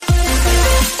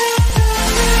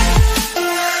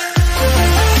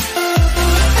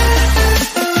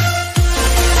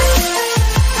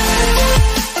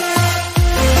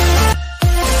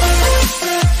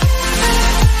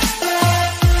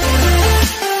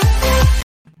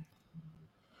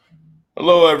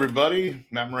Hello, everybody.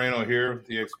 Matt Moreno here with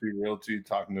eXp Realty,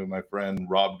 talking to my friend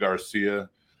Rob Garcia,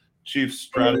 Chief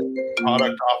Strategy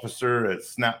Product Officer at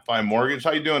SnapFi Mortgage.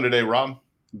 How you doing today, Rob?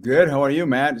 Good. How are you,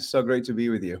 Matt? It's so great to be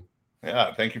with you.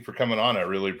 Yeah, thank you for coming on. I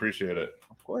really appreciate it.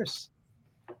 Of course.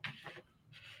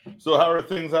 So how are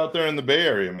things out there in the Bay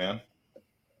Area, man?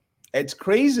 It's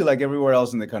crazy like everywhere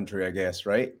else in the country, I guess,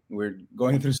 right? We're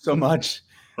going through so much.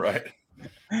 Right.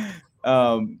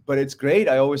 But it's great.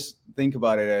 I always think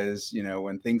about it as,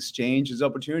 when things change, it's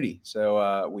opportunity.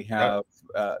 So we have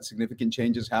significant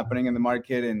changes happening in the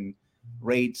market and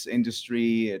rates,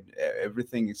 industry, and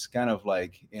everything is kind of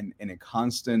like in a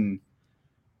constant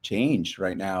change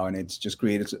right now. And it's just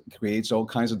creates all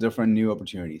kinds of different new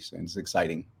opportunities. And it's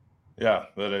exciting. Yeah,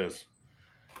 that is.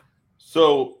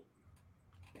 So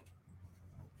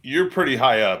you're pretty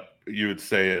high up, you would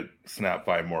say, at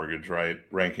SnapFi Mortgage, right?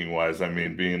 Ranking wise. I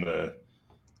mean, being the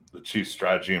Chief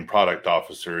Strategy and Product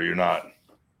Officer,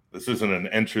 this isn't an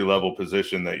entry level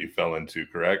position that you fell into,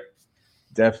 correct?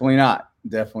 Definitely not.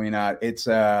 It's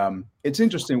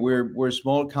interesting. We're a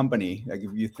small company. Like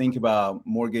if you think about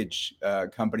mortgage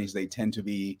companies, they tend to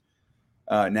be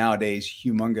nowadays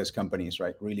humongous companies,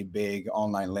 right? Really big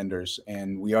online lenders,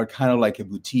 and we are kind of like a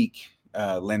boutique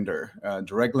lender,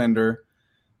 direct lender.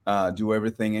 Do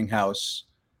everything in house.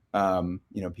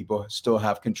 People still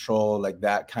have control, like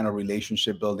that kind of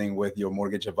relationship building with your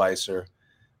mortgage advisor.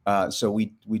 So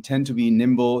we tend to be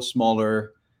nimble,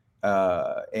 smaller.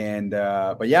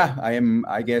 But yeah,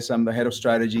 I guess I'm the head of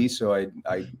strategy, so I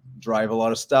drive a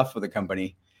lot of stuff for the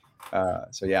company.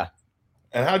 So yeah.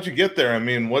 And how'd you get there? I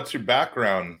mean, what's your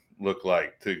background look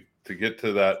like to get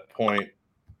to that point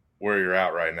where you're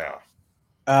at right now?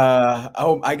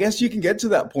 I guess you can get to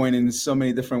that point in so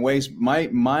many different ways.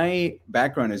 My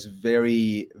background is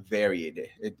very varied.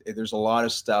 There's a lot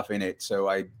of stuff in it. So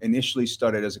I initially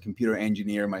started as a computer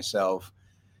engineer myself.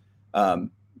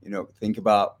 Think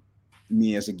about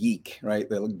me as a geek, right?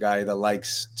 The guy that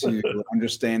likes to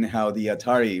understand how the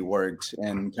Atari worked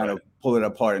and kind of pull it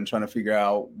apart and trying to figure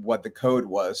out what the code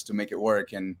was to make it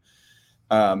work. And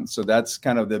so that's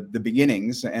kind of the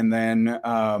beginnings. And then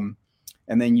I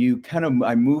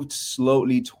moved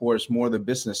slowly towards more the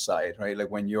business side, right?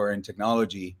 Like when you're in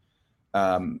technology,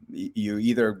 you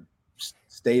either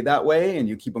stay that way and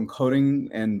you keep on coding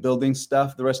and building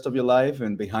stuff the rest of your life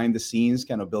and behind the scenes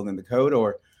kind of building the code,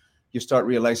 or you start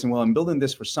realizing, well, I'm building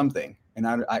this for something, and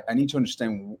I need to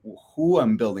understand who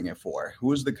I'm building it for.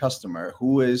 Who is the customer?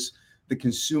 Who is the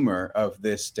consumer of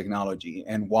this technology,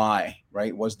 and why,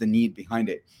 right? What's the need behind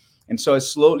it? And so I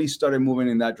slowly started moving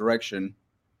in that direction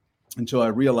until I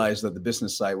realized that the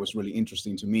business side was really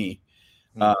interesting to me.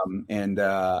 And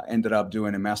ended up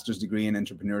doing a master's degree in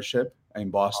entrepreneurship in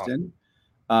Boston.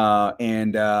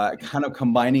 And kind of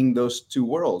combining those two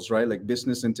worlds, right? Like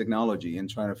business and technology, and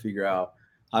trying to figure out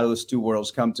how those two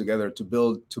worlds come together to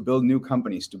build new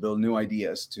companies, to build new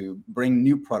ideas, to bring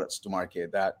new products to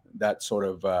market, that sort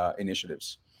of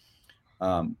initiatives.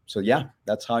 So yeah,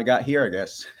 that's how I got here, I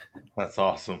guess. That's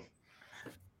awesome.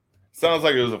 Sounds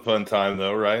like it was a fun time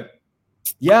though, right?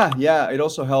 Yeah. It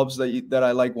also helps that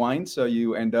I like wine, so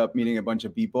you end up meeting a bunch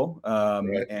of people,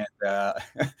 right.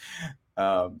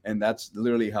 And that's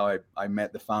literally how I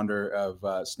met the founder of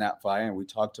SnapFi, and we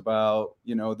talked about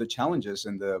the challenges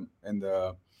in the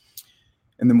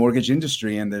mortgage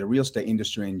industry and the real estate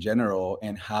industry in general,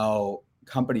 and how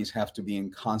companies have to be in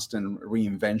constant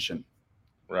reinvention,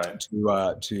 right?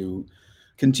 To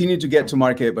continue to get to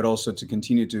market, but also to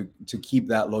continue to keep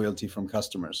that loyalty from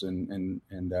customers and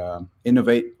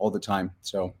innovate all the time.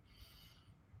 So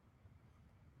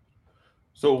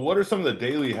what are some of the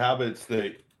daily habits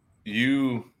that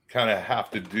you kind of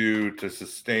have to do to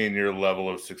sustain your level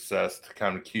of success, to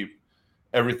kind of keep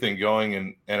everything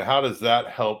going, and how does that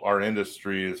help our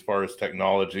industry as far as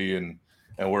technology and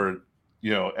where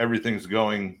everything's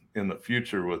going in the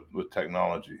future with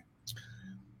technology?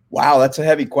 Wow, that's a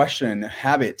heavy question.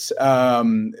 Habits.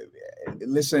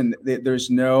 Listen, there's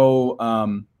no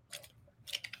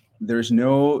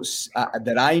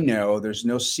that I know. There's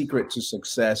no secret to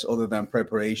success other than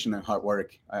preparation and hard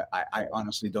work. I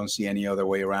honestly don't see any other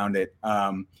way around it.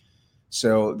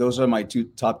 So those are my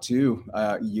top two.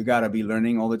 You got to be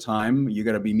learning all the time. You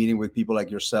got to be meeting with people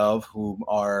like yourself who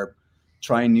are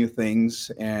trying new things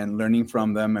and learning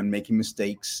from them and making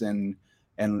mistakes and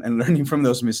learning from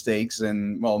those mistakes.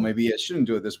 And well, maybe I shouldn't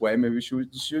do it this way. Maybe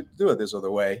should do it this other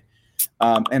way.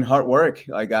 And hard work.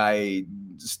 Like I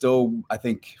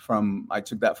think I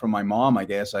took that from my mom. I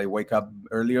guess I wake up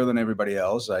earlier than everybody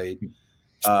else. I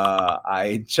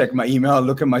I check my email,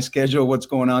 look at my schedule, what's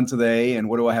going on today, and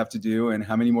what do I have to do, and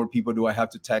how many more people do I have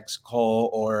to text, call,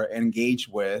 or engage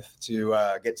with to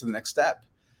get to the next step.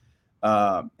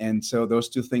 And so those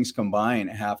two things combined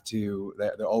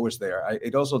they're always there.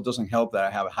 It also doesn't help that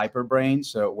I have a hyper brain.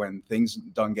 So when things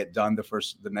don't get done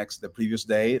the previous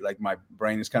day, like my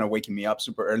brain is kind of waking me up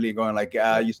super early and going like,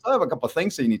 you still have a couple of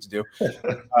things that you need to do.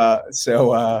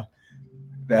 So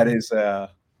that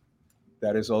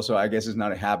is also, I guess, is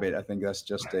not a habit. I think that's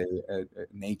just a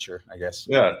nature, I guess.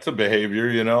 Yeah, it's a behavior,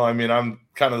 I mean, I'm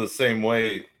kind of the same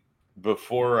way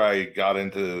before I got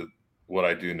into what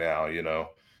I do now,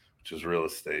 which is real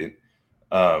estate.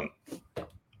 I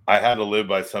had to live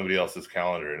by somebody else's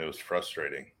calendar, and it was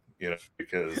frustrating,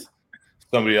 because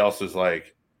somebody else is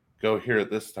like, go here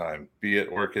at this time, be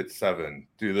at work at 7,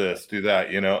 do this, do that,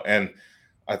 and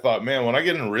I thought, man, when I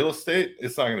get in real estate,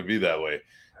 it's not going to be that way.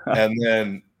 And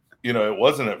then, it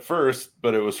wasn't at first,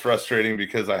 but it was frustrating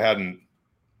because I hadn't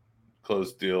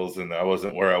closed deals and I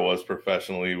wasn't where I was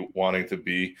professionally wanting to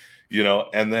be,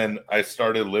 and then I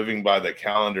started living by the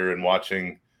calendar and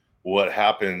watching what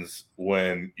happens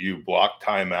when you block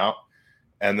time out.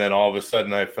 And then all of a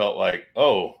sudden I felt like,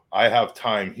 oh, I have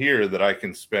time here that I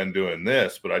can spend doing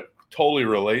this. But I totally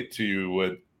relate to you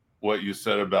with what you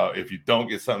said about if you don't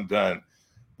get something done,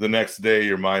 the next day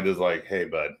your mind is like, hey,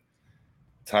 bud,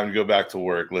 time to go back to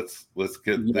work. Let's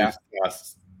get these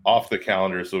tasks off the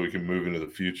calendar so we can move into the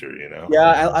future,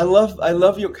 Yeah, I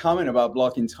love your comment about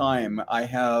blocking time. I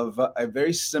have a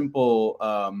very simple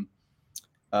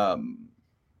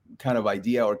kind of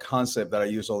idea or concept that I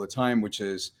use all the time, which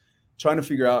is trying to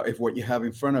figure out if what you have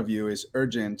in front of you is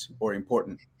urgent or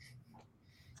important.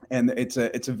 And it's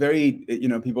a very,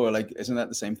 people are like, isn't that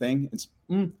the same thing?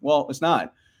 Well, it's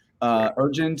not.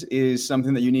 Urgent is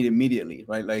something that you need immediately,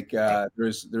 right? Like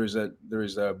there's a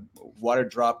water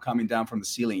drop coming down from the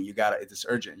ceiling. It's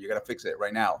urgent. You gotta fix it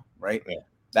right now, right? Yeah.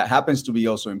 That happens to be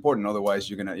also important. Otherwise,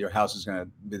 your house is gonna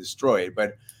be destroyed.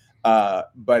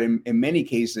 But in many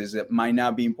cases, it might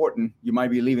not be important. You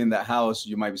might be leaving that house.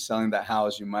 You might be selling that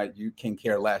house. You can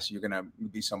care less. You're gonna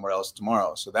be somewhere else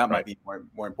tomorrow. So that might be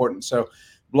more important. So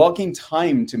blocking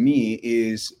time to me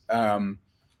is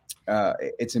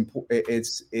it's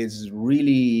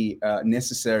really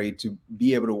necessary to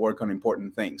be able to work on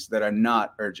important things that are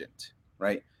not urgent,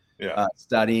 right? Yeah.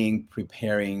 Studying,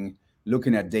 preparing,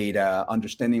 looking at data,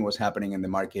 understanding what's happening in the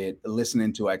market,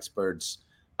 listening to experts,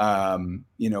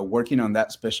 working on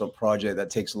that special project that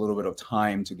takes a little bit of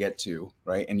time to get to,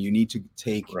 right? And you need to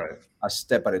take a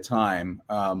step at a time.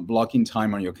 Blocking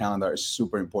time on your calendar is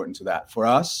super important to that. For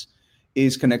us,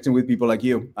 is connecting with people like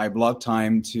you. I block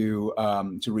time to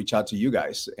reach out to you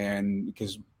guys, and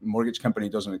because mortgage company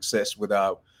doesn't exist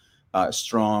without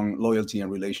strong loyalty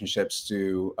and relationships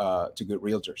to good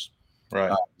realtors. Right.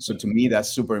 So to me, that's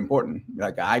super important.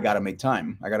 Like I got to make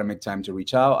time. I got to make time to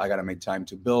reach out. I got to make time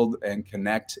to build and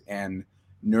connect and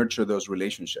nurture those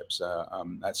relationships.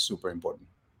 That's super important.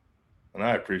 And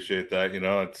I appreciate that.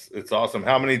 It's awesome.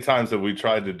 How many times have we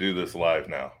tried to do this live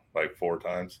now? Like 4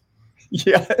 times?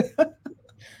 Yeah.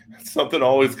 Something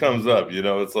always comes up,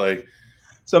 it's like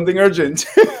something urgent.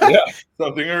 Yeah,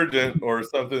 something urgent or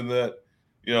something that,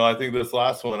 I think this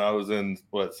last one I was in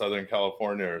Southern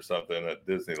California or something at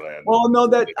Disneyland. Well, no,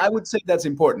 that I would say that's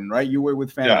important, right? You were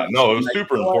with family. Yeah, no, it was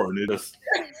super important. It just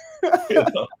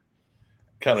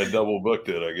kind of double booked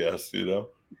it, I guess,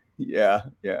 Yeah,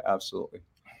 absolutely.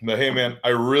 But hey, man, I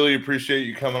really appreciate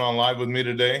you coming on live with me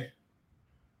today.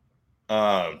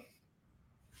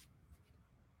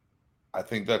 I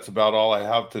think that's about all I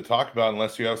have to talk about,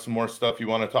 unless you have some more stuff you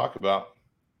want to talk about.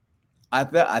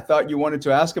 I thought you wanted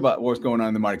to ask about what's going on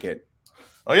in the market.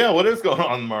 Oh yeah, what is going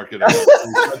on in the market?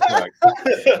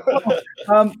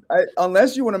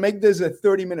 Unless you want to make this a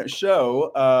 30-minute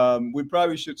show, we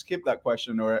probably should skip that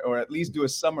question or at least do a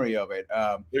summary of it.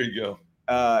 There you go.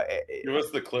 Give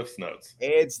us the Cliff Notes.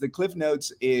 The Cliff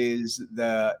Notes is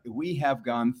we have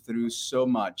gone through so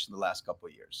much the last couple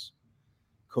of years.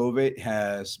 COVID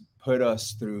has put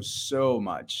us through so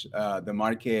much. The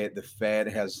market, the Fed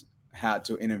has had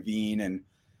to intervene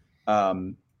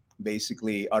and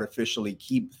basically artificially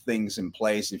keep things in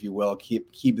place, if you will,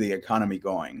 keep the economy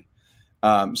going.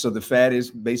 So the Fed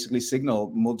is basically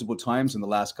signaled multiple times in the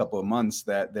last couple of months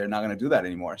that they're not going to do that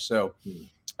anymore. So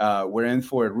we're in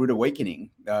for a rude awakening.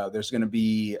 There's going to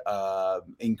be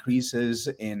increases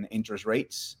in interest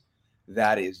rates.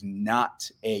 That is not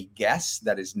a guess.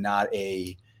 That is not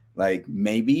a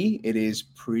maybe. It is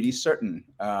pretty certain.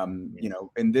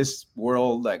 In this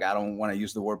world, I don't want to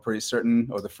use the word pretty certain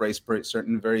or the phrase pretty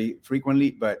certain very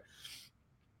frequently, but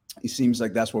it seems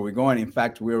like that's where we're going. In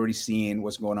fact, we're already seeing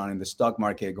what's going on in the stock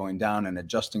market going down and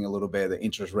adjusting a little bit. The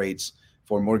interest rates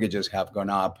for mortgages have gone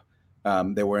up.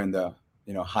 They were in the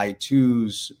high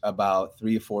twos about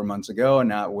 3 or 4 months ago, and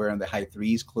now we're in the high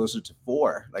threes, closer to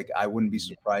four. Like I wouldn't be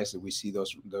surprised if we see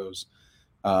those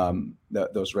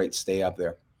rates stay up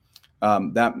there.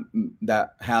 That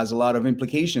has a lot of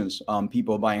implications on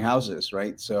people buying houses,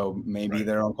 right? So maybe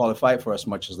they don't qualify for as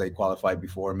much as they qualified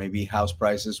before. Maybe house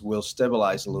prices will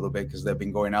stabilize a little bit because they've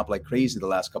been going up like crazy the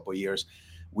last couple of years.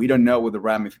 We don't know what the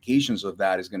ramifications of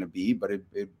that is going to be, but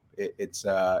it's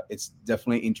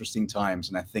definitely interesting times,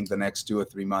 and I think the next 2 or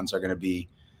 3 months are going to be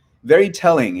very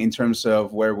telling in terms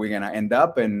of where we're going to end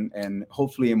up, and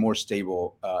hopefully a more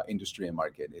stable industry and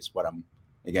market is what I'm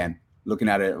again looking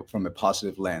at it from a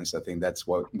positive lens. I think that's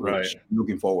what we're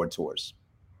looking forward towards.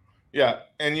 Yeah.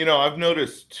 And, I've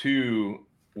noticed too,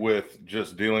 with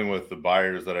just dealing with the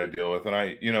buyers that I deal with, and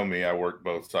I work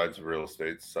both sides of real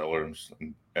estate, sellers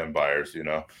and buyers,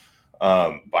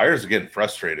 buyers are getting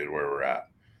frustrated where we're at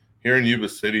here in Yuba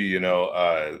City.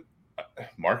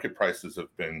 Market prices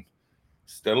have been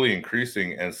steadily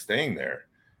increasing and staying there.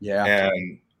 Yeah.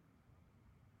 And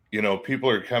people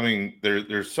are coming there.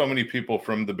 There's so many people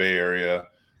from the Bay Area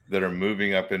that are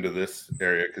moving up into this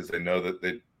area because they know that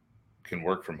they can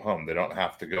work from home. They don't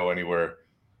have to go anywhere,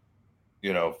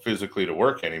 physically to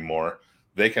work anymore.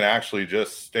 They can actually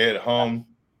just stay at home,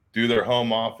 do their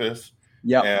home office,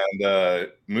 and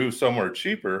move somewhere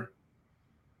cheaper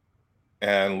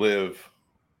and live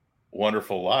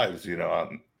wonderful lives,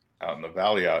 out in the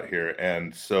valley out here.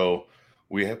 And so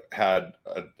we have had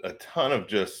a ton of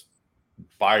just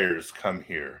buyers come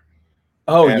here.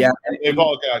 Oh, and yeah. They've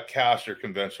all got cash or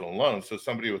conventional loans. So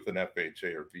somebody with an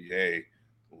FHA or VA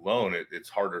loan, it's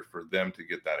harder for them to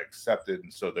get that accepted.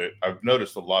 And so I've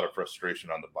noticed a lot of frustration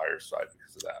on the buyer side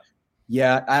because of that.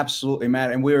 Yeah, absolutely,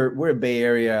 Matt. And we're a Bay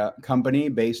Area company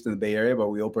based in the Bay Area, but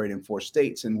we operate in 4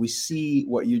 states. And we see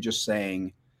what you're just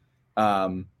saying.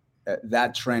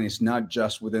 That trend is not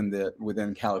just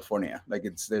within California. Like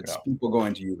it's people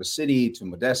going to Yuba City, to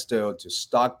Modesto, to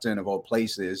Stockton, of all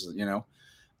places.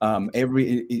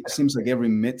 It seems like every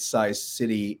mid-sized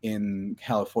city in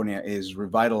California is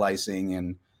revitalizing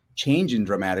and changing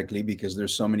dramatically because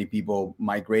there's so many people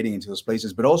migrating into those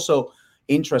places, but also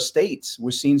intrastates.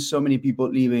 We're seeing so many people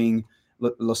leaving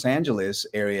Los Angeles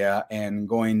area and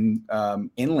going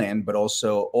inland, but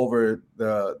also over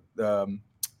the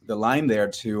line there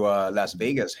to Las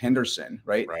Vegas, Henderson,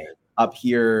 right? Up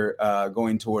here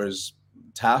going towards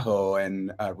Tahoe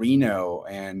and Reno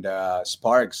and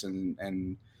Sparks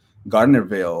and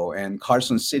Gardnerville and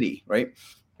Carson City, right?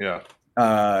 Yeah.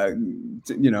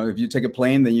 If you take a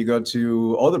plane, then you go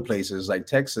to other places like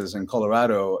Texas and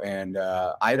Colorado and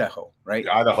Idaho, right?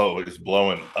 Idaho is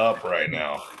blowing up right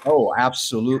now. Oh,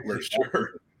 absolutely. For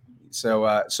sure. So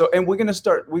and we're going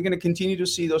to continue to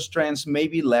see those trends,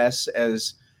 maybe less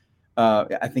as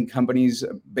I think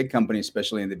big companies,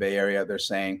 especially in the Bay Area, they're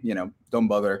saying, don't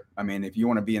bother. I mean, if you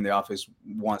want to be in the office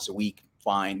once a week,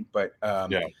 fine. But,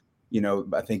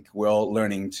 I think we're all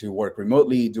learning to work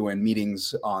remotely, doing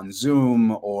meetings on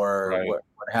Zoom or what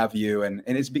have you. And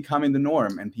it's becoming the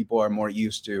norm, and people are more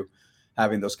used to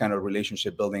having those kind of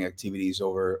relationship building activities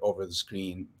over the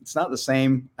screen. It's not the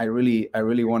same. I really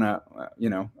want to,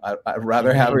 I'd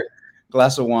rather have a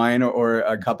glass of wine or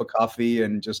a cup of coffee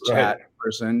and just chat in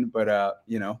person. But,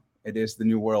 it is the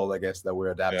new world, I guess, that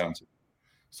we're adapting to.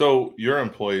 So your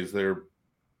employees, they're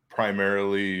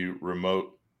primarily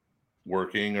remote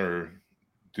working, or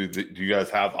do you guys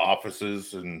have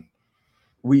offices and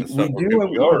we do?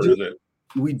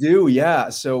 We do, yeah.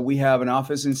 So we have an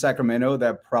office in Sacramento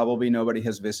that probably nobody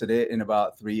has visited in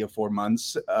about 3 or 4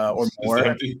 months or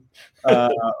more.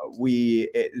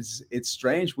 It's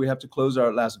strange. We have to close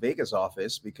our Las Vegas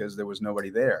office because there was nobody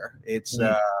there. It's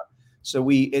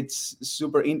it's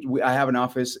super. I have an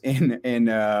office in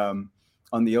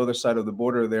on the other side of the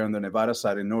border there on the Nevada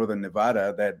side in northern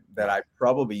Nevada that I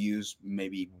probably use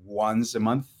maybe once a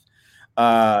month.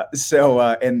 And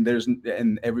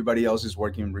everybody else is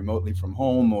working remotely from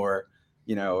home, or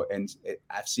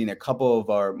I've seen a couple of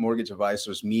our mortgage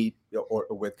advisors meet or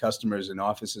with customers in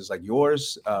offices like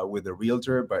yours with a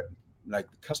realtor, but like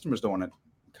customers don't want to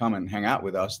come and hang out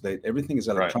with us. Everything is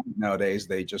electronic nowadays.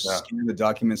 They just scan the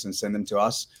documents and send them to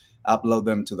us, upload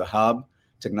them to the hub.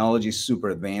 Technology is super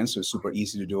advanced, so it's super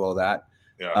easy to do all that.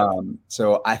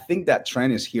 So I think that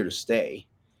trend is here to stay.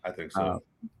 I think so.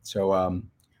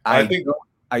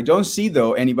 I don't see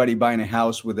though anybody buying a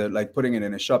house with putting it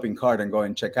in a shopping cart and go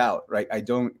and check out, right? I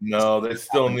don't. No, they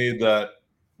still need that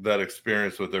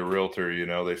experience with their realtor.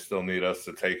 They still need us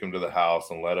to take them to the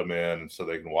house and let them in, so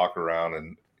they can walk around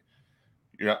and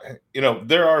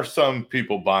there are some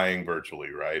people buying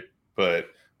virtually, right? But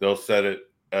they'll set it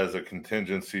as a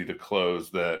contingency to close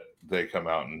that they come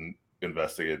out and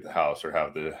investigate the house or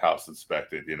have the house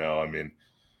inspected. I mean,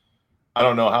 I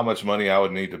don't know how much money I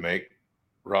would need to make,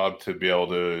 Rob, to be able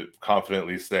to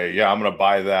confidently say, yeah, I'm going to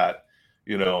buy that,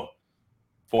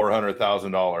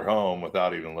 $400,000 home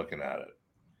without even looking at it.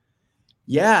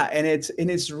 Yeah, and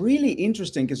it's really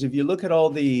interesting because if you look at all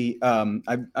the,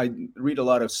 I read a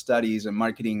lot of studies and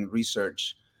marketing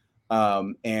research,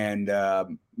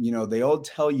 they all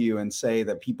tell you and say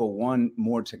that people want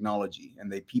more technology, and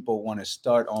people want to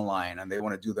start online, and they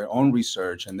want to do their own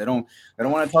research, and they don't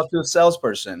want to talk to a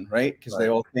salesperson, right? Because they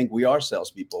all think we are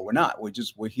salespeople. We're not.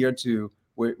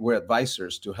 We're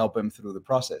advisors to help them through the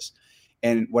process.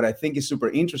 And what I think is super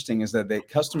interesting is that the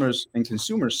customers and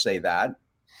consumers say that,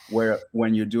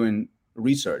 when you're doing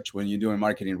research, when you're doing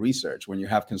marketing research, when you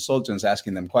have consultants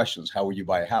asking them questions, how would you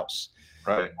buy a house?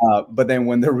 Right. But then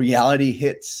when the reality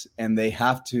hits and they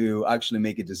have to actually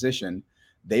make a decision,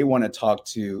 they want to talk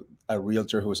to a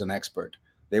realtor who's an expert.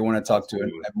 They want to talk to a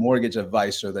mortgage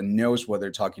advisor that knows what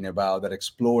they're talking about, that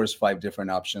explores 5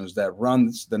 different options, that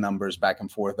runs the numbers back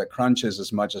and forth, that crunches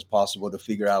as much as possible to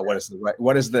figure out what is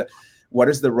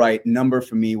the right number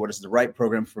for me, what is the right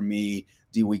program for me.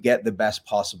 Do we get the best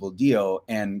possible deal?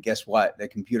 And guess what? The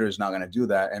computer is not going to do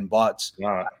that. And bots,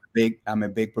 I'm a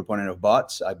big proponent of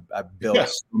bots. I've built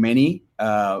so many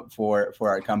for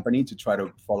our company to try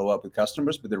to follow up with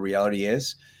customers. But the reality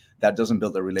is that doesn't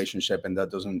build a relationship, and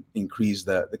that doesn't increase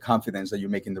the confidence that you're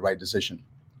making the right decision.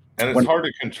 And it's hard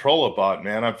to control a bot,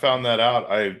 man. I found that out.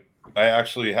 I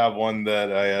actually have one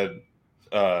that I had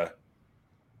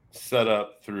set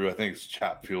up through, I think it's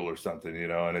Chatfuel or something,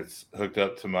 and it's hooked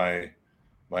up to my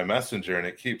messenger, and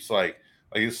it keeps like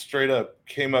it straight up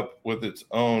came up with its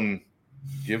own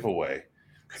giveaway.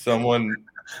 Someone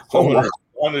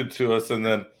responded to us, and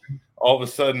then all of a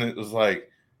sudden it was like,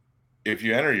 if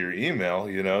you enter your email,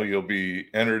 you'll be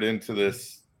entered into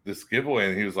this giveaway.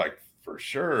 And he was like, for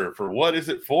sure. For what is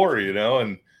it for?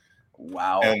 And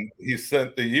wow. And he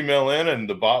sent the email in, and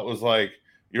the bot was like,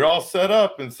 you're all set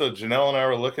up. And so Janelle and I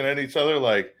were looking at each other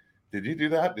like, did you do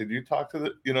that? Did you talk to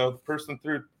the person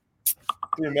through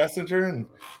Messenger? And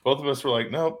both of us were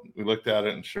like, nope. We looked at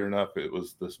it, and sure enough, it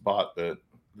was this bot that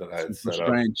I had set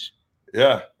up.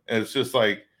 Yeah. And it's just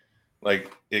like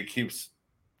it keeps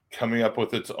coming up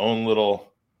with its own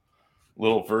little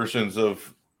versions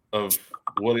of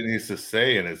what it needs to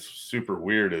say, and it's super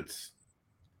weird. It's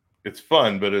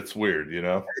fun, but it's weird,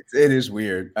 It is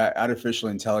weird. Artificial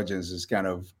intelligence is kind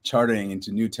of charting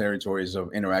into new territories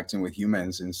of interacting with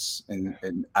humans,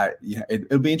 and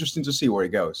it'll be interesting to see where it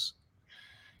goes.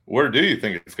 Where do you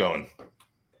think it's going?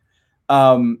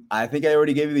 I think I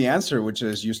already gave you the answer, which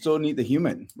is you still need the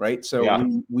human, right?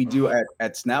 So we do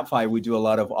at SnapFi, we do a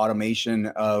lot of automation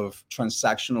of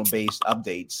transactional based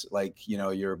updates. Like,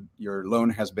 your loan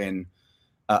has been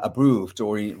approved,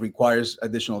 or it requires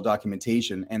additional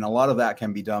documentation. And a lot of that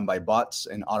can be done by bots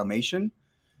and automation.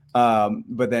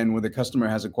 But then when the customer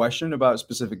has a question about a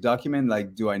specific document,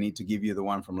 like, do I need to give you the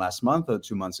one from last month or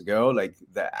 2 months ago? Like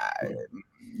that,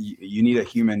 you need a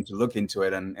human to look into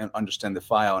it and understand the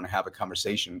file and have a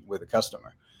conversation with the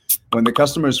customer. When the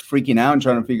customer is freaking out and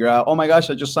trying to figure out, oh my gosh,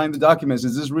 I just signed the documents.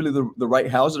 Is this really the right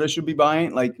house that I should be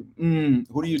buying? Like,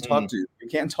 who do you talk to? You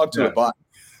can't talk to a bot.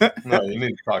 No, you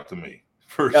need to talk to me.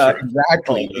 For sure.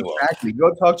 Exactly.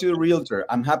 Go talk to the realtor.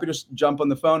 I'm happy to jump on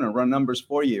the phone and run numbers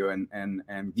for you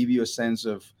and give you a sense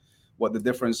of what the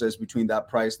difference is between that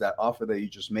price, that offer that you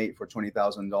just made for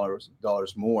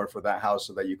 $20,000 more for that house,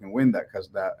 so that you can win that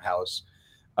house.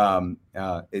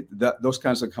 Those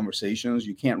kinds of conversations,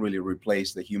 you can't really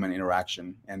replace the human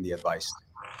interaction and the advice.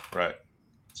 Right.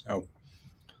 So.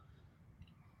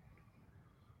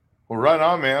 Well, right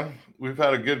on, man. We've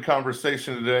had a good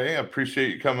conversation today. I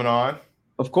appreciate you coming on.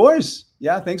 Of course.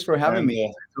 Yeah. Thanks for having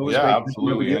me. Yeah,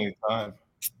 absolutely. Anytime.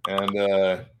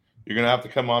 And you're going to have to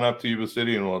come on up to Yuba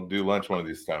City, and we'll do lunch one of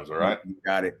these times. All right. You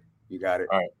got it.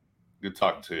 All right. Good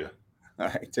talking to you. All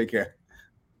right. Take care.